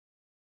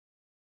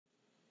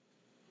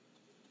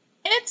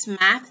It's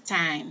math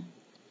time.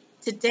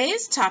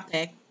 Today's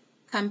topic,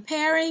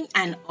 comparing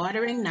and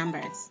ordering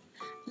numbers.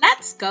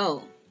 Let's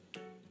go.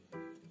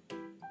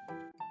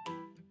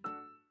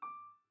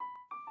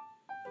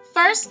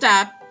 First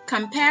up,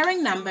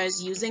 comparing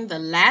numbers using the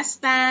less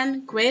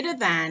than, greater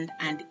than,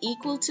 and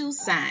equal to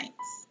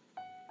signs.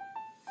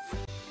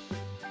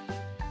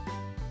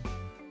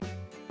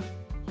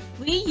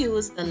 We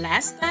use the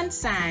less than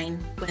sign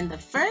when the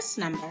first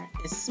number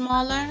is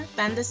smaller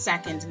than the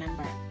second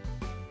number.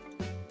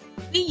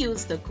 We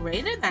use the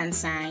greater than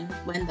sign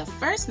when the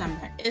first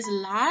number is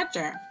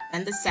larger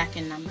than the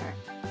second number.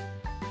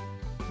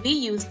 We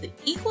use the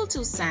equal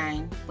to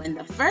sign when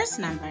the first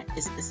number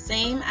is the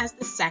same as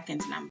the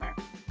second number.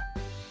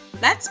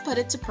 Let's put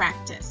it to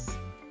practice.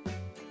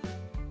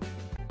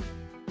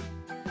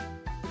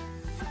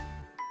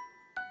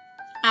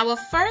 Our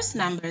first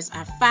numbers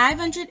are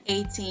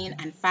 518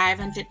 and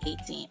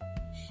 518.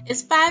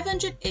 Is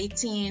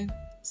 518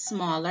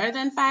 smaller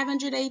than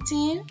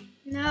 518?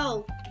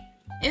 No.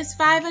 Is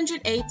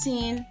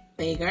 518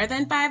 bigger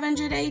than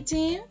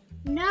 518?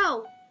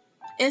 No.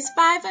 Is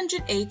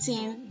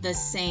 518 the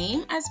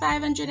same as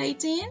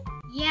 518?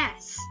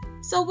 Yes.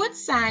 So what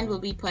sign will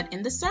we put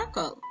in the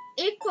circle?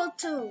 Equal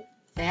to.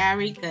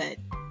 Very good.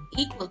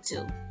 Equal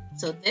to.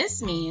 So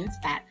this means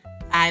that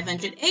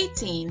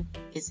 518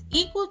 is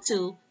equal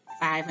to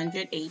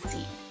 518.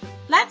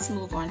 Let's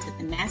move on to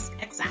the next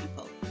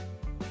example.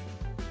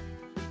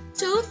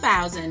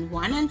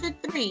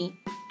 2,103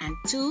 and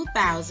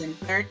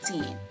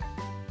 2,013.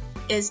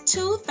 Is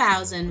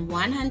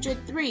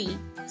 2,103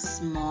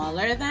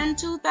 smaller than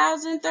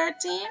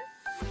 2,013?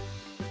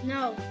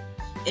 No.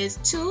 Is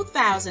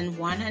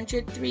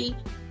 2,103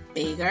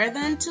 bigger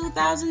than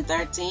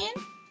 2,013?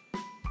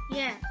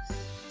 Yes.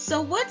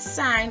 So what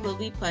sign will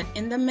we put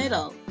in the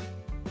middle?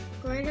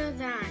 Greater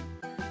than.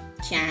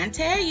 Can't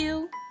hear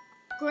you.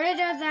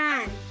 Greater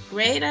than.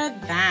 Greater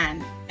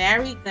than.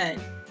 Very good.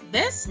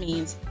 This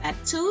means that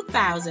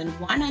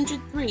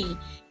 2,103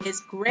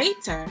 is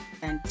greater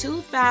than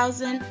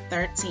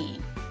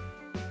 2,013.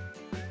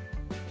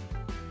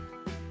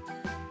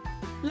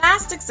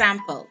 Last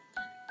example,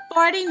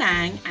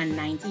 49 and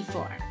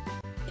 94.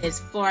 Is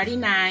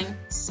 49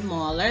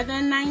 smaller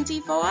than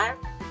 94?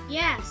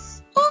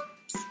 Yes.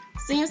 Oops!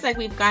 Seems like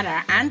we've got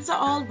our answer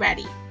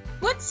already.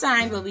 What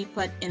sign will we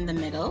put in the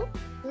middle?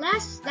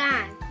 Less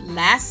than.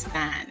 Less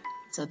than.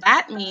 So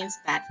that means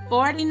that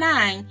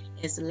 49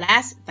 is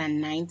less than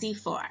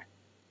 94.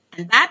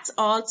 And that's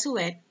all to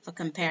it for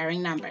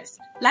comparing numbers.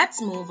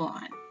 Let's move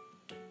on.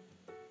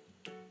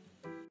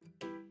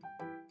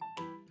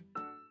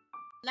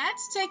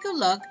 Let's take a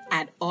look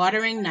at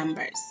ordering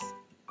numbers.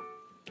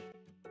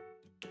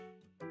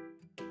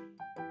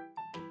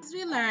 As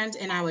we learned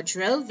in our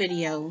drill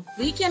video,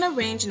 we can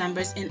arrange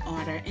numbers in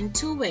order in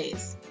two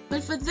ways.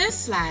 But for this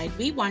slide,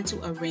 we want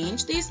to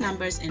arrange these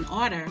numbers in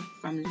order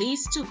from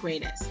least to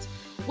greatest.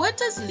 What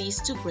does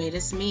least to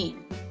greatest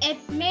mean?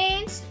 It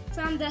means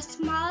from the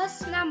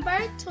smallest number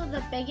to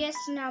the biggest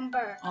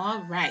number.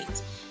 All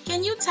right.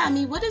 Can you tell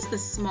me what is the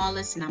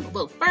smallest number?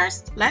 Well,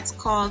 first, let's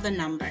call the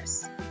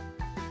numbers.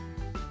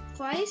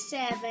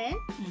 47,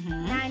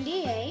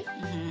 98,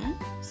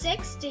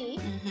 60,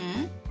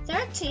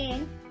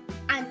 13,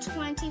 and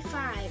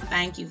 25.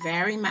 Thank you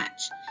very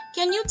much.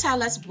 Can you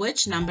tell us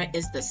which number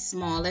is the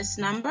smallest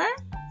number?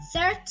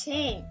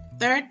 13.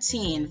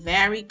 13.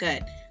 Very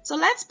good. So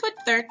let's put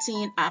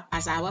 13 up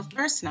as our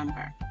first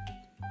number.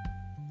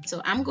 So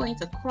I'm going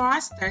to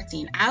cross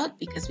 13 out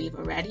because we've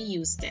already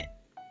used it.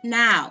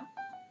 Now,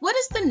 what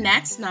is the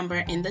next number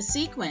in the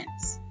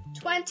sequence?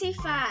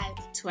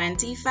 25.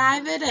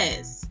 25 it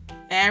is.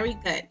 Very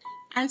good.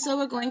 And so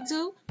we're going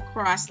to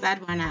cross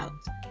that one out.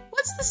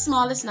 What's the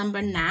smallest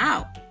number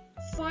now?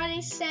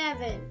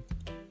 47.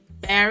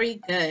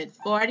 Very good.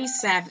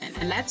 47.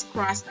 And let's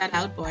cross that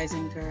out, boys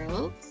and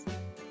girls.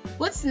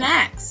 What's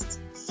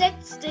next?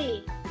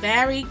 60.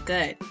 Very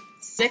good.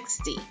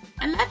 60.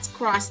 And let's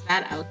cross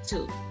that out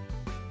too.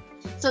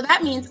 So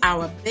that means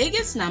our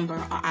biggest number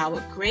or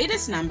our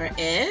greatest number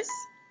is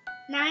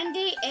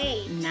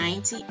 98.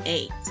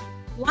 98.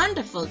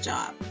 Wonderful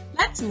job.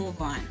 Let's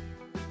move on.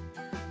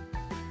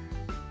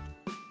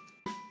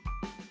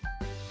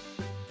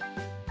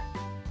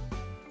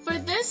 For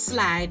this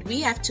slide,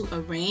 we have to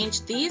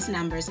arrange these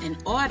numbers in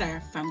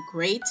order from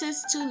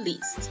greatest to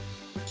least.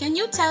 Can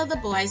you tell the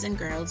boys and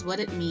girls what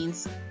it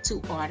means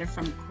to order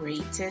from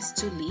greatest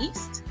to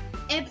least?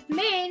 It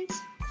means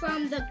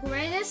from the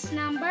greatest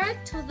number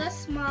to the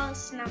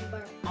smallest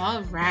number.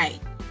 All right.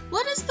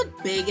 What is the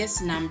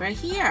biggest number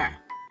here?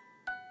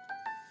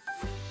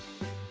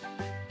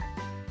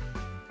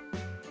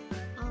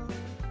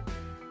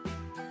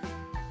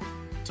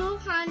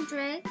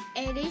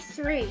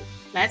 283.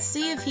 Let's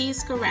see if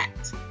he's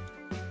correct.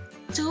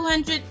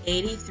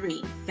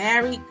 283.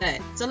 Very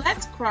good. So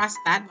let's cross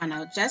that one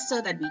out just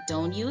so that we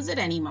don't use it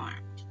anymore.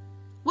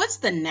 What's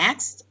the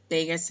next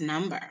biggest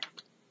number?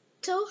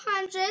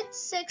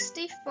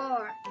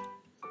 264.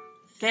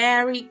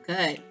 Very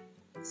good.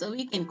 So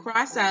we can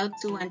cross out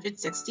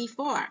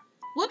 264.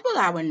 What will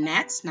our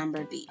next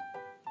number be?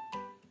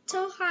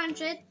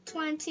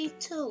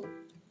 222.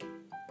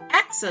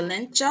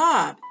 Excellent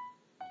job!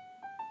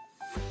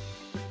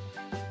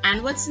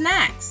 And what's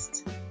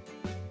next?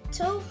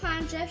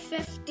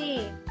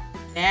 215.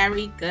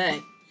 Very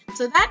good.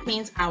 So that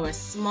means our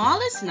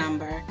smallest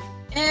number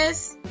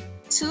is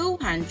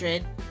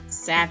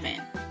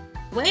 207.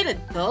 Way to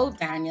go,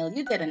 Daniel.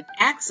 You did an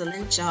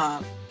excellent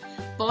job.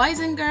 Boys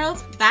and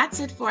girls, that's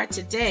it for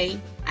today.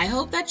 I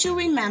hope that you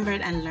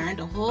remembered and learned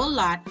a whole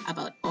lot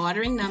about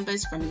ordering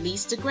numbers from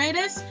least to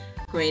greatest,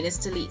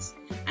 greatest to least.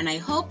 And I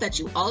hope that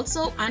you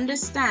also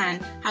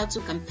understand how to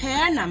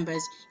compare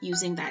numbers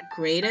using that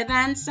greater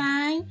than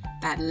sign,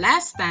 that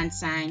less than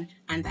sign,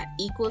 and that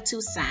equal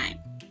to sign.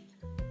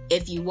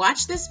 If you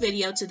watch this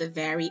video to the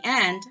very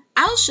end,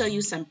 I'll show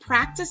you some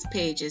practice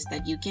pages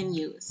that you can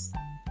use.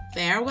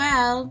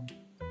 Farewell!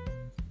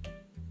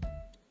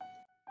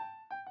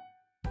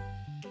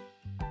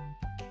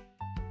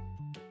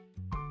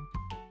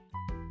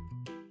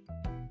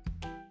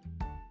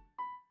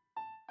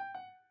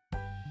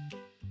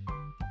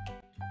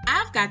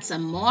 I've got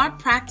some more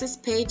practice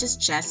pages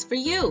just for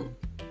you.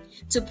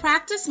 To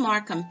practice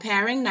more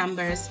comparing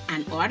numbers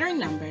and ordering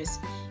numbers,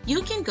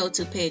 you can go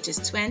to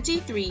pages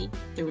 23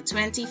 through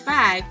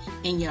 25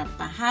 in your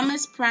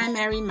Bahamas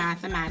Primary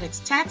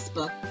Mathematics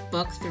textbook,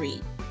 Book 3.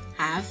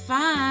 Have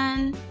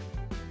fun!